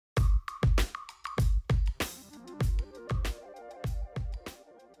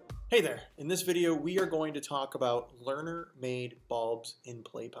Hey there! In this video we are going to talk about learner-made bulbs in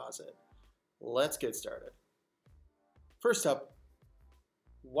Playposit. Let's get started. First up,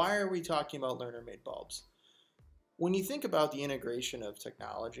 why are we talking about learner-made bulbs? When you think about the integration of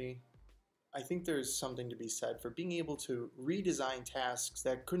technology, I think there's something to be said for being able to redesign tasks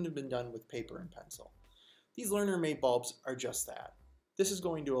that couldn't have been done with paper and pencil. These learner-made bulbs are just that. This is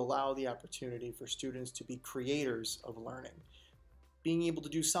going to allow the opportunity for students to be creators of learning, being able to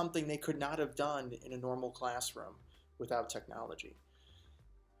do something they could not have done in a normal classroom without technology.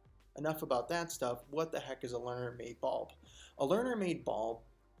 Enough about that stuff. What the heck is a learner-made bulb? A learner-made bulb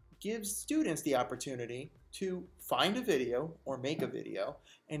gives students the opportunity to find a video or make a video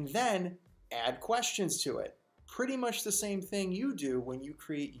and then add questions to it. Pretty much the same thing you do when you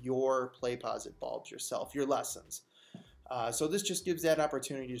create your Playposit bulbs yourself, your lessons. So this just gives that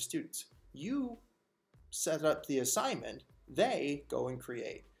opportunity to students. You set up the assignment, they go and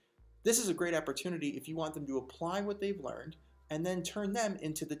create. This is a great opportunity if you want them to apply what they've learned and then turn them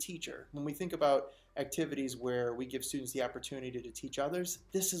into the teacher. When we think about activities where we give students the opportunity to teach others,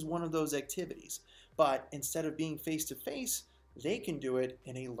 this is one of those activities. But instead of being face-to-face, they can do it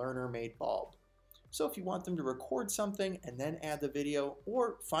in a learner-made bulb. So if you want them to record something and then add the video,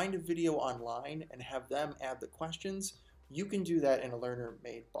 or find a video online and have them add the questions, you can do that in a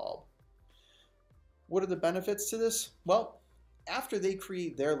learner-made bulb. What are the benefits to this? Well, after they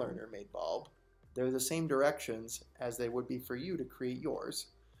create their learner-made bulb, they're the same directions as they would be for you to create yours.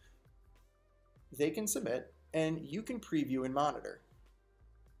 They can submit and you can preview and monitor.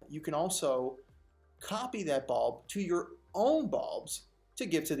 You can also copy that bulb to your own bulbs to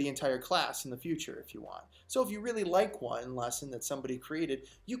give to the entire class in the future if you want. So if you really like one lesson that somebody created,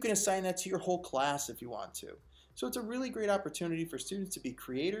 you can assign that to your whole class if you want to. So it's a really great opportunity for students to be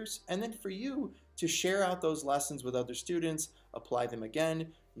creators and then for you to share out those lessons with other students, apply them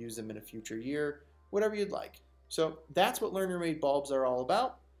again, use them in a future year, whatever you'd like. So that's what learner-made bulbs are all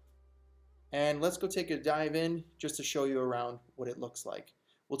about. And let's go take a dive in just to show you around what it looks like.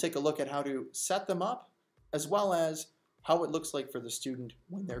 We'll take a look at how to set them up as well as how it looks like for the student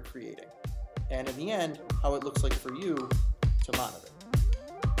when they're creating. And in the end, how it looks like for you to monitor.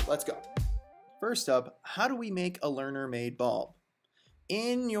 Let's go. First up, how do we make a learner-made bulb?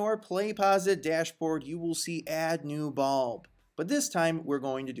 In your Playposit dashboard, you will see Add New Bulb. But this time, we're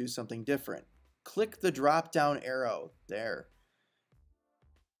going to do something different. Click the drop-down arrow there.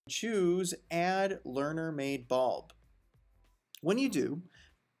 Choose Add Learner-Made Bulb. When you do,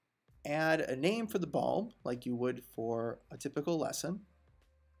 add a name for the bulb, like you would for a typical lesson,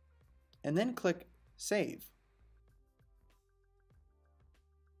 and then click Save.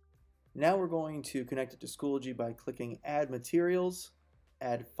 Now we're going to connect it to Schoology by clicking Add Materials,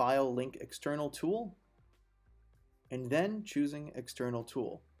 Add File Link External Tool, and then choosing External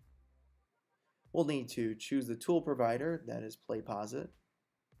Tool. We'll need to choose the tool provider, that is Playposit,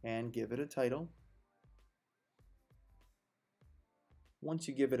 and give it a title. Once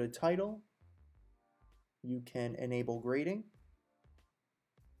you give it a title, you can enable grading,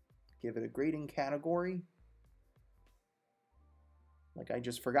 give it a grading category, like I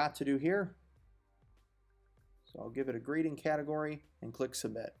just forgot to do here. So I'll give it a grading category and click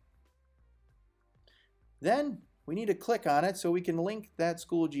Submit. Then we need to click on it so we can link that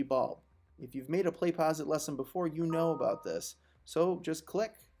Schoology bulb. If you've made a Playposit lesson before, you know about this. So just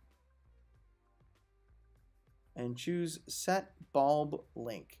click and choose Set Bulb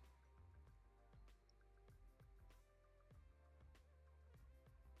Link.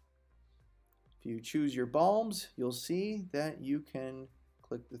 If you choose your bulbs, you'll see that you can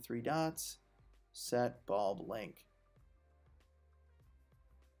click the three dots, Set Bulb Link.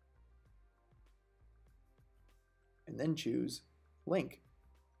 And then choose Link.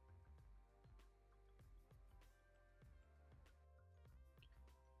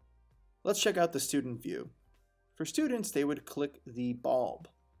 Let's check out the student view. For students, they would click the bulb,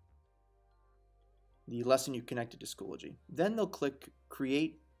 the lesson you connected to Schoology. Then they'll click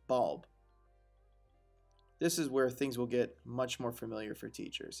Create Bulb. This is where things will get much more familiar for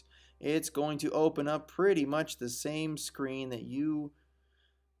teachers. It's going to open up pretty much the same screen that you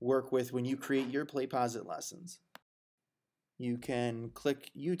work with when you create your Playposit lessons. You can click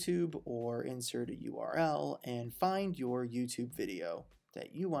YouTube or insert a URL and find your YouTube video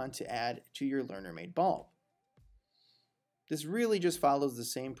that you want to add to your learner-made bulb. This really just follows the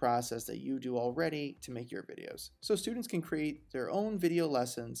same process that you do already to make your videos. So students can create their own video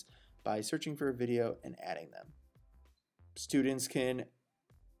lessons by searching for a video and adding them. Students can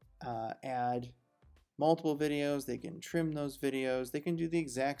add multiple videos, they can trim those videos, they can do the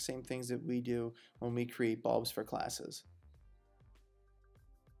exact same things that we do when we create bulbs for classes.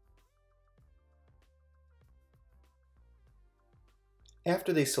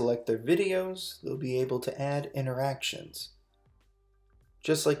 After they select their videos, they'll be able to add interactions,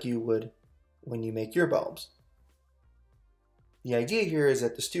 just like you would when you make your bulbs. The idea here is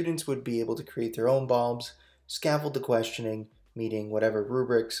that the students would be able to create their own bulbs, scaffold the questioning, meeting whatever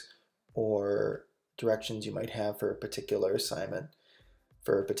rubrics or directions you might have for a particular assignment,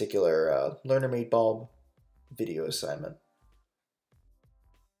 for a particular learner-made bulb video assignment.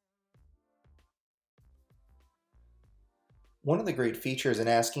 One of the great features in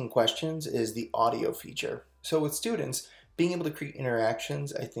asking questions is the audio feature. So with students, being able to create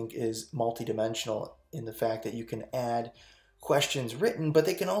interactions, I think, is multidimensional in the fact that you can add questions written, but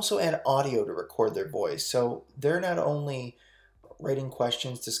they can also add audio to record their voice. So they're not only writing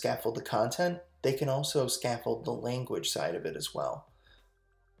questions to scaffold the content, they can also scaffold the language side of it as well.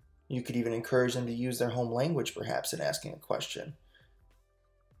 You could even encourage them to use their home language perhaps in asking a question.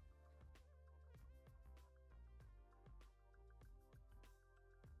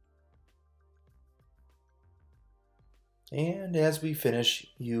 And as we finish,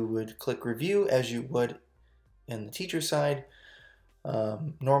 you would click review as you would in the teacher side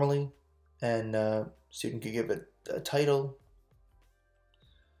normally, and student could give it a title,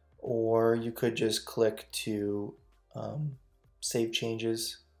 or you could just click to save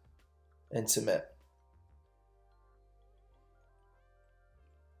changes and submit.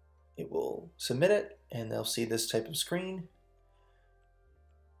 It will submit it and they'll see this type of screen.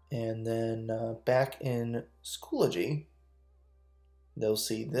 And then back in Schoology, they'll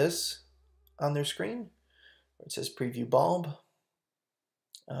see this on their screen where it says preview bulb.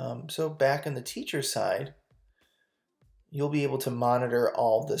 So back in the teacher side, you'll be able to monitor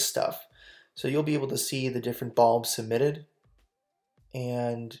all this stuff. So you'll be able to see the different bulbs submitted,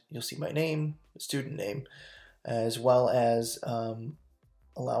 and you'll see my name, the student name, as well as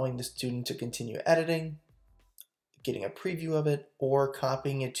allowing the student to continue editing, getting a preview of it, or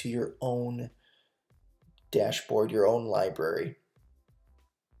copying it to your own dashboard, your own library.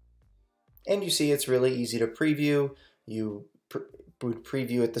 And you see it's really easy to preview. You would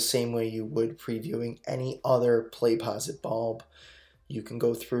preview it the same way you would previewing any other Playposit bulb. You can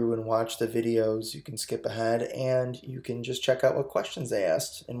go through and watch the videos, you can skip ahead, and you can just check out what questions they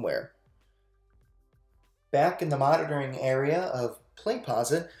asked and where. Back in the monitoring area of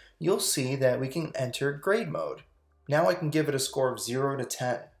Playposit, you'll see that we can enter grade mode. Now I can give it a score of 0 to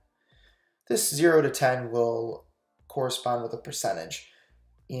 10. This 0 to 10 will correspond with a percentage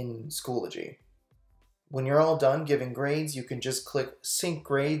in Schoology. When you're all done giving grades, you can just click Sync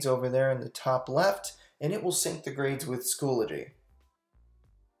Grades over there in the top left, and it will sync the grades with Schoology.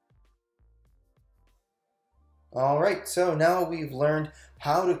 Alright, so now we've learned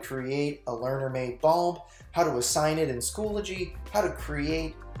how to create a learner-made bulb, how to assign it in Schoology, how to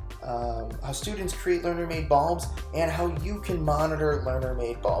create, how students create learner-made bulbs, and how you can monitor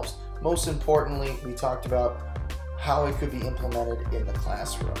learner-made bulbs. Most importantly, we talked about how it could be implemented in the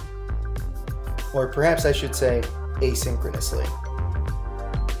classroom. Or perhaps I should say asynchronously.